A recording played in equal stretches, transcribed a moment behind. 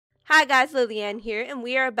Hi guys, Lillian here, and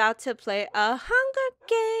we are about to play a Hunger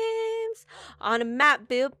Games on a map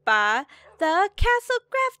built by the Castle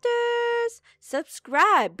Crafters.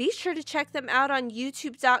 Subscribe. Be sure to check them out on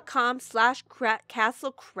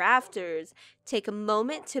youtube.com/castlecrafters. Take a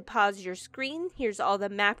moment to pause your screen. Here's all the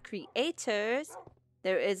map creators.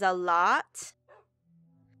 There is a lot.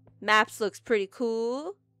 Maps looks pretty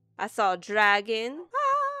cool. I saw a dragon.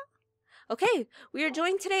 Okay, we are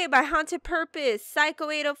joined today by Haunted Purpose, Psycho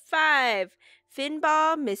 805,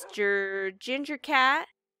 Finball, Mr. Ginger Cat,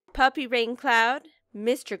 Puppy Raincloud,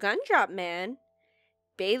 Mr. Gundrop Man,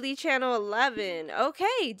 Bailey Channel 11.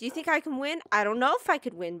 Okay, do you think I can win? I don't know if I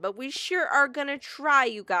could win, but we sure are gonna try,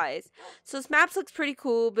 you guys. So this map looks pretty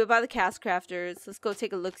cool, built by the Cast Crafters. Let's go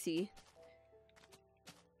take a look-see.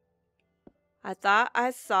 I thought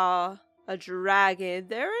I saw a dragon.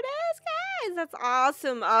 There it is, guys. That's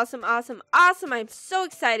awesome, awesome, awesome, awesome. I'm so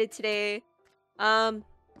excited today.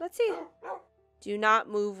 Let's see. Do not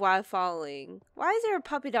move while falling. Why is there a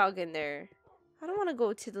puppy dog in there? I don't want to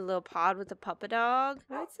go to the little pod with the puppy dog.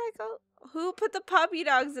 It's like, who put the puppy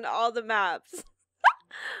dogs in all the maps?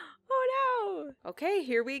 Oh no. Okay,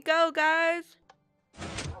 here we go, guys.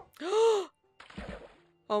 Oh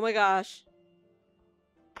my gosh.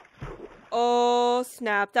 Oh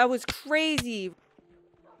snap, that was crazy.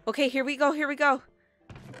 Okay, here we go, here we go.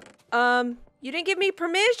 You didn't give me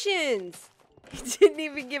permissions. You didn't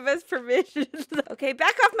even give us permissions. Okay,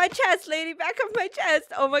 back off my chest, lady, back off my chest.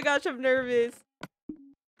 Oh my gosh, I'm nervous.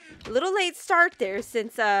 A little late start there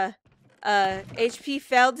since HP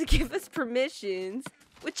failed to give us permissions,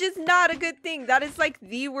 which is not a good thing. That is like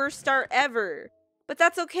the worst start ever. But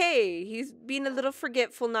that's okay. He's being a little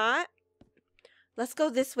forgetful, not? Let's go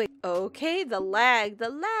this way. Okay, the lag.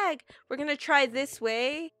 We're gonna try this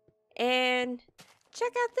way and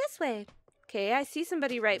check out this way. Okay, I see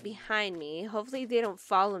somebody right behind me. Hopefully they don't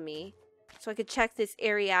follow me so I could check this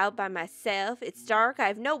area out by myself. It's dark. I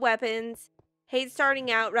have no weapons. Hate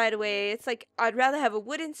starting out right away. It's like I'd rather have a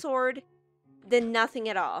wooden sword than nothing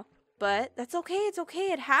at all. But that's okay. It's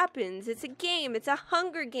okay. It happens. It's a game. It's a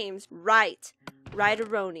Hunger Games. Right.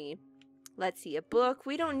 Right-a-roni. Let's see, a book.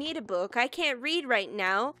 We don't need a book. I can't read right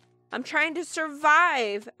now. I'm trying to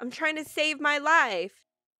survive. I'm trying to save my life.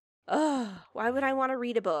 Ugh, why would I want to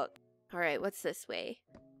read a book? All right, what's this way?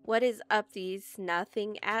 What is up these?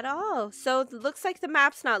 Nothing at all. So it looks like the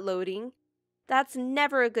map's not loading. That's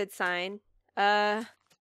never a good sign.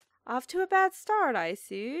 Off to a bad start, I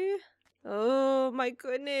see. Oh my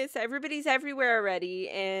goodness. Everybody's everywhere already,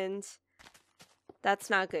 and that's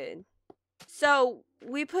not good. So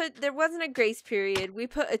there wasn't a grace period. We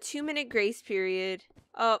put a 2-minute grace period.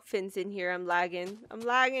 Oh, Finn's in here. I'm lagging.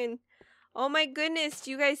 Oh my goodness. Do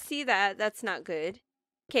you guys see that? That's not good.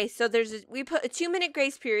 Okay, so we put a 2-minute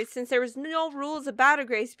grace period since there was no rules about a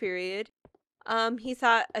grace period. He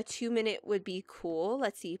thought a 2-minute would be cool.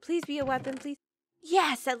 Let's see. Please be a weapon, please.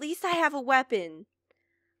 Yes, at least I have a weapon.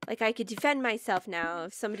 Like I could defend myself now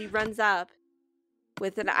if somebody runs up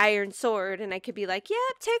with an iron sword, and I could be like, yep,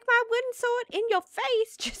 take my wooden sword in your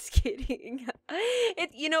face. Just kidding.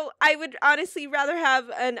 I would honestly rather have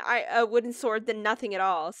a wooden sword than nothing at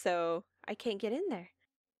all, so I can't get in there.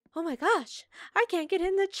 Oh my gosh, I can't get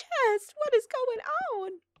in the chest. What is going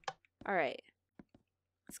on? All right,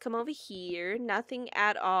 let's come over here. Nothing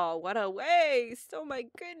at all. What a waste. Oh my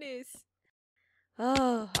goodness.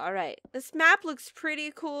 Oh, all right. This map looks pretty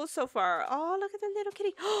cool so far. Oh, look at the little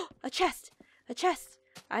kitty. Oh, a chest. A chest.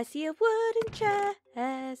 I see a wooden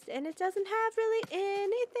chest, and it doesn't have really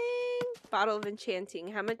anything. Bottle of enchanting.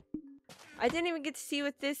 How much? I didn't even get to see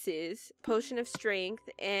what this is. Potion of strength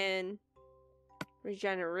and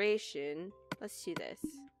regeneration. Let's see this.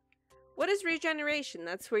 What is regeneration?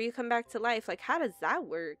 That's where you come back to life. Like, how does that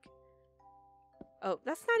work? Oh,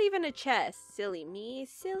 that's not even a chest. Silly me.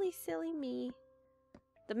 Silly, silly me.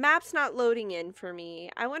 The map's not loading in for me.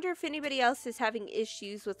 I wonder if anybody else is having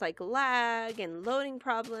issues with like lag and loading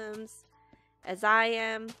problems as I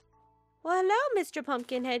am. Well, hello, Mr.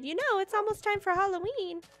 Pumpkinhead. You know, it's almost time for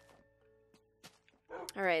Halloween.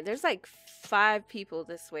 All right, there's like 5 people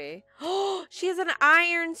this way. Oh, she has an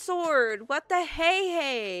iron sword. What the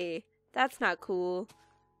hey? That's not cool.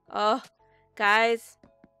 Oh, guys,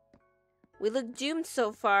 we look doomed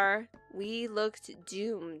so far. We looked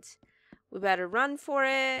doomed. We better run for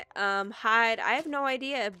it, hide. I have no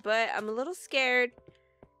idea, but I'm a little scared.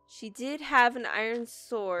 She did have an iron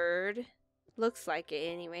sword. Looks like it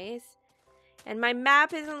anyways. And my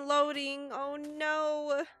map isn't loading. Oh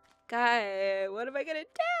no. Guy, what am I gonna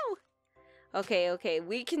do? Okay,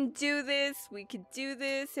 we can do this.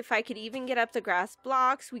 If I could even get up the grass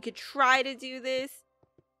blocks, we could try to do this.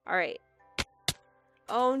 All right.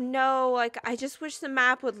 Oh no, like I just wish the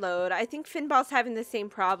map would load. I think Finball's having the same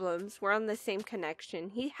problems. We're on the same connection.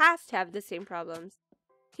 He has to have the same problems.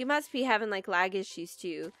 He must be having like lag issues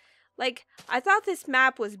too. Like I thought this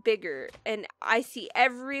map was bigger and I see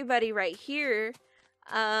everybody right here.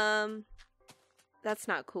 That's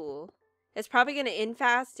not cool. It's probably gonna end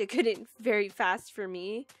fast. It could end very fast for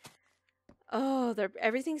me. Oh,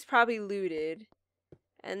 everything's probably looted.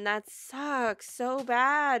 And that sucks so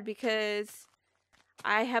bad because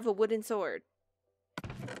I have a wooden sword.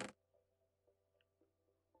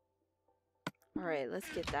 Alright, let's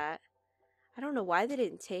get that. I don't know why they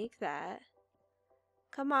didn't take that.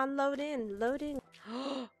 Come on, load in, load in.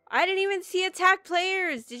 I didn't even see attack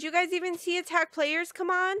players. Did you guys even see attack players? Come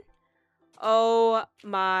on. Oh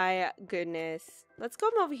my goodness. Let's go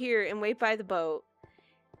over here and wait by the boat.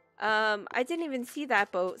 I didn't even see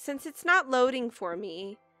that boat since it's not loading for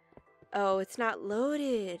me. Oh, it's not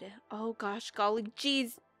loaded. Oh gosh, golly,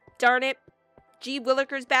 jeez, darn it. Gee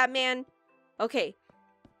Willikers, Batman. Okay.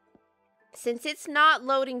 Since it's not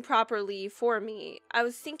loading properly for me, I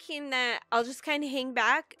was thinking that I'll just kind of hang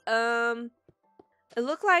back. It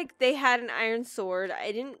looked like they had an iron sword.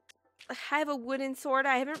 I didn't have a wooden sword.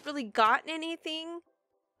 I haven't really gotten anything.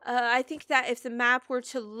 I think that if the map were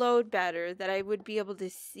to load better, that I would be able to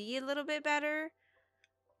see a little bit better.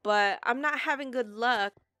 But I'm not having good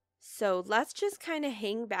luck. So let's just kind of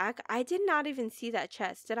hang back. I did not even see that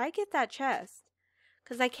chest. Did I get that chest?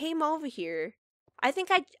 Because I came over here. I think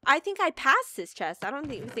I passed this chest. I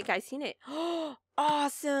don't even think I seen it. Oh,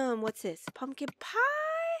 awesome. What's this? Pumpkin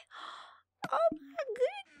pie? Oh my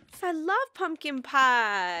goodness. I love pumpkin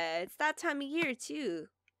pie. It's that time of year too.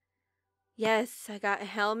 Yes, I got a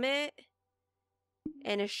helmet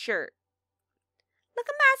and a shirt. Look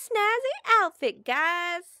at my snazzy outfit,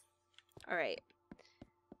 guys. All right.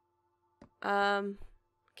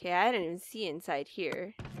 Okay, I didn't even see inside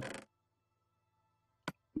here.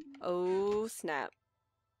 Oh, snap.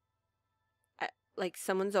 Like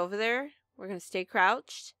someone's over there. We're gonna stay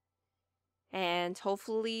crouched. And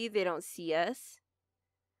hopefully they don't see us.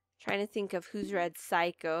 Trying to think of who's read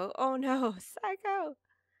Psycho. Oh no, Psycho.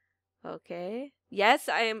 Okay. Yes,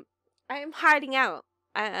 I am hiding out.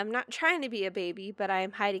 I'm not trying to be a baby, but I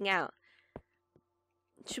am hiding out.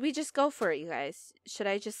 Should we just go for it, you guys? Should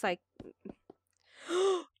I just like...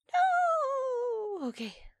 No!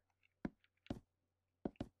 Okay.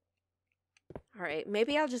 Alright,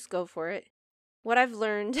 maybe I'll just go for it. What I've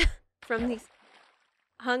learned from these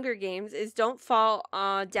Hunger Games is don't fall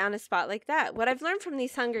down a spot like that. What I've learned from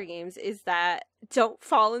these Hunger Games is that don't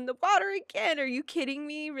fall in the water again. Are you kidding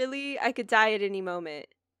me? Really? I could die at any moment.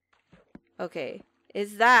 Okay.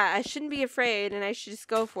 Is that I shouldn't be afraid and I should just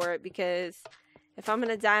go for it because if I'm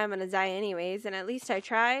gonna die, I'm gonna die anyways. And at least I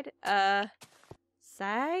tried.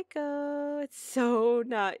 Psycho. It's so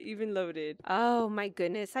not even loaded. Oh my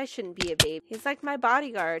goodness. I shouldn't be a baby. He's like my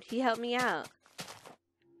bodyguard. He helped me out.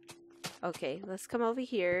 Okay, let's come over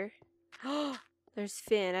here. Oh, there's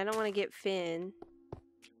Finn. I don't want to get Finn.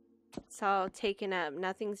 It's all taken up.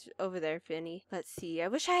 Nothing's over there, Finny. Let's see. I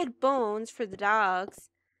wish I had bones for the dogs.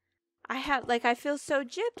 I feel so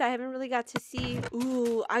gypped. I haven't really got to see.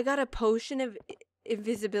 Ooh, I got a potion of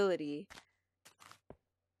invisibility.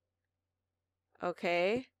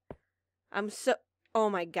 Okay. Oh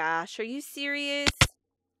my gosh. Are you serious?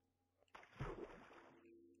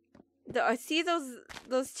 I see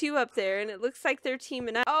those two up there, and it looks like they're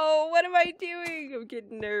teaming up. Oh, what am I doing? I'm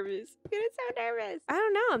getting nervous. I'm getting so nervous. I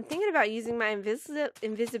don't know. I'm thinking about using my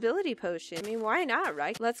invisibility potion. I mean, why not,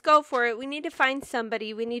 right? Let's go for it. We need to find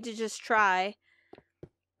somebody. We need to just try.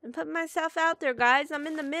 I'm putting myself out there, guys. I'm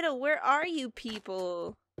in the middle. Where are you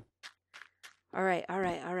people? All right.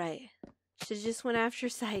 Should've just went after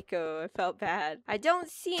Psycho. I felt bad. I don't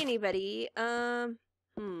see anybody.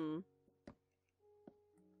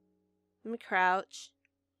 Let me crouch.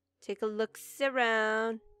 Take a look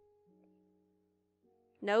around.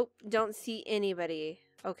 Nope, don't see anybody.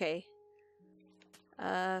 Okay.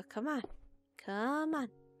 Come on. Come on.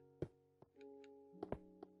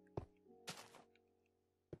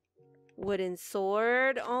 Wooden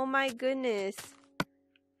sword. Oh my goodness.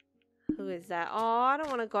 Who is that? Oh, I don't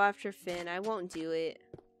want to go after Finn. I won't do it.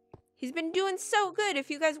 He's been doing so good.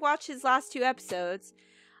 If you guys watch his last 2 episodes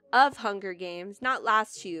of Hunger Games, not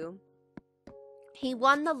last 2. He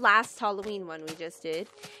won the last Halloween one we just did.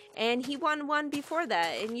 And he won one before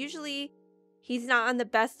that. And usually he's not on the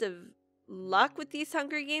best of luck with these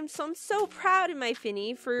Hunger Games. So I'm so proud of my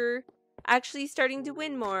Finny for actually starting to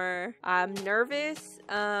win more. I'm nervous.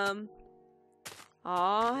 Oh,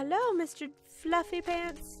 hello, Mr. Fluffy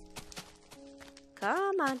Pants.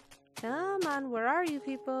 Come on. Come on, where are you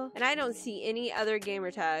people? And I don't see any other gamer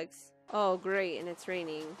tags. Oh, great, and it's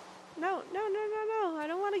raining. No, no, no, no, no. I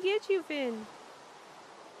don't want to get you, Finn.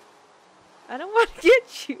 I don't want to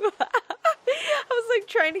get you. I was like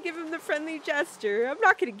trying to give him the friendly gesture. I'm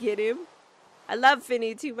not going to get him. I love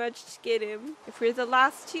Finny too much to get him. If we're the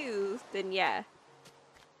last two, then yeah.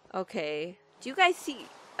 Okay. Do you guys see?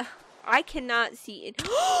 I cannot see it.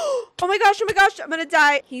 Oh my gosh, I'm gonna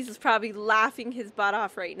die. He's probably laughing his butt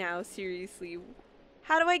off right now, seriously.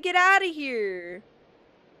 How do I get out of here?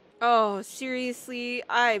 Oh, seriously,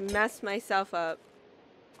 I messed myself up.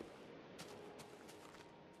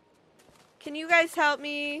 Can you guys help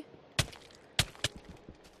me?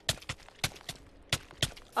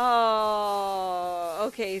 Oh,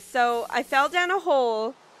 okay, so I fell down a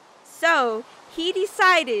hole. So he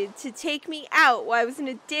decided to take me out while I was in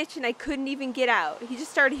a ditch and I couldn't even get out. He just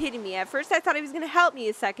started hitting me. At first I thought he was going to help me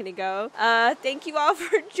a second ago. Thank you all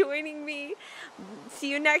for joining me. See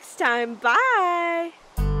you next time. Bye.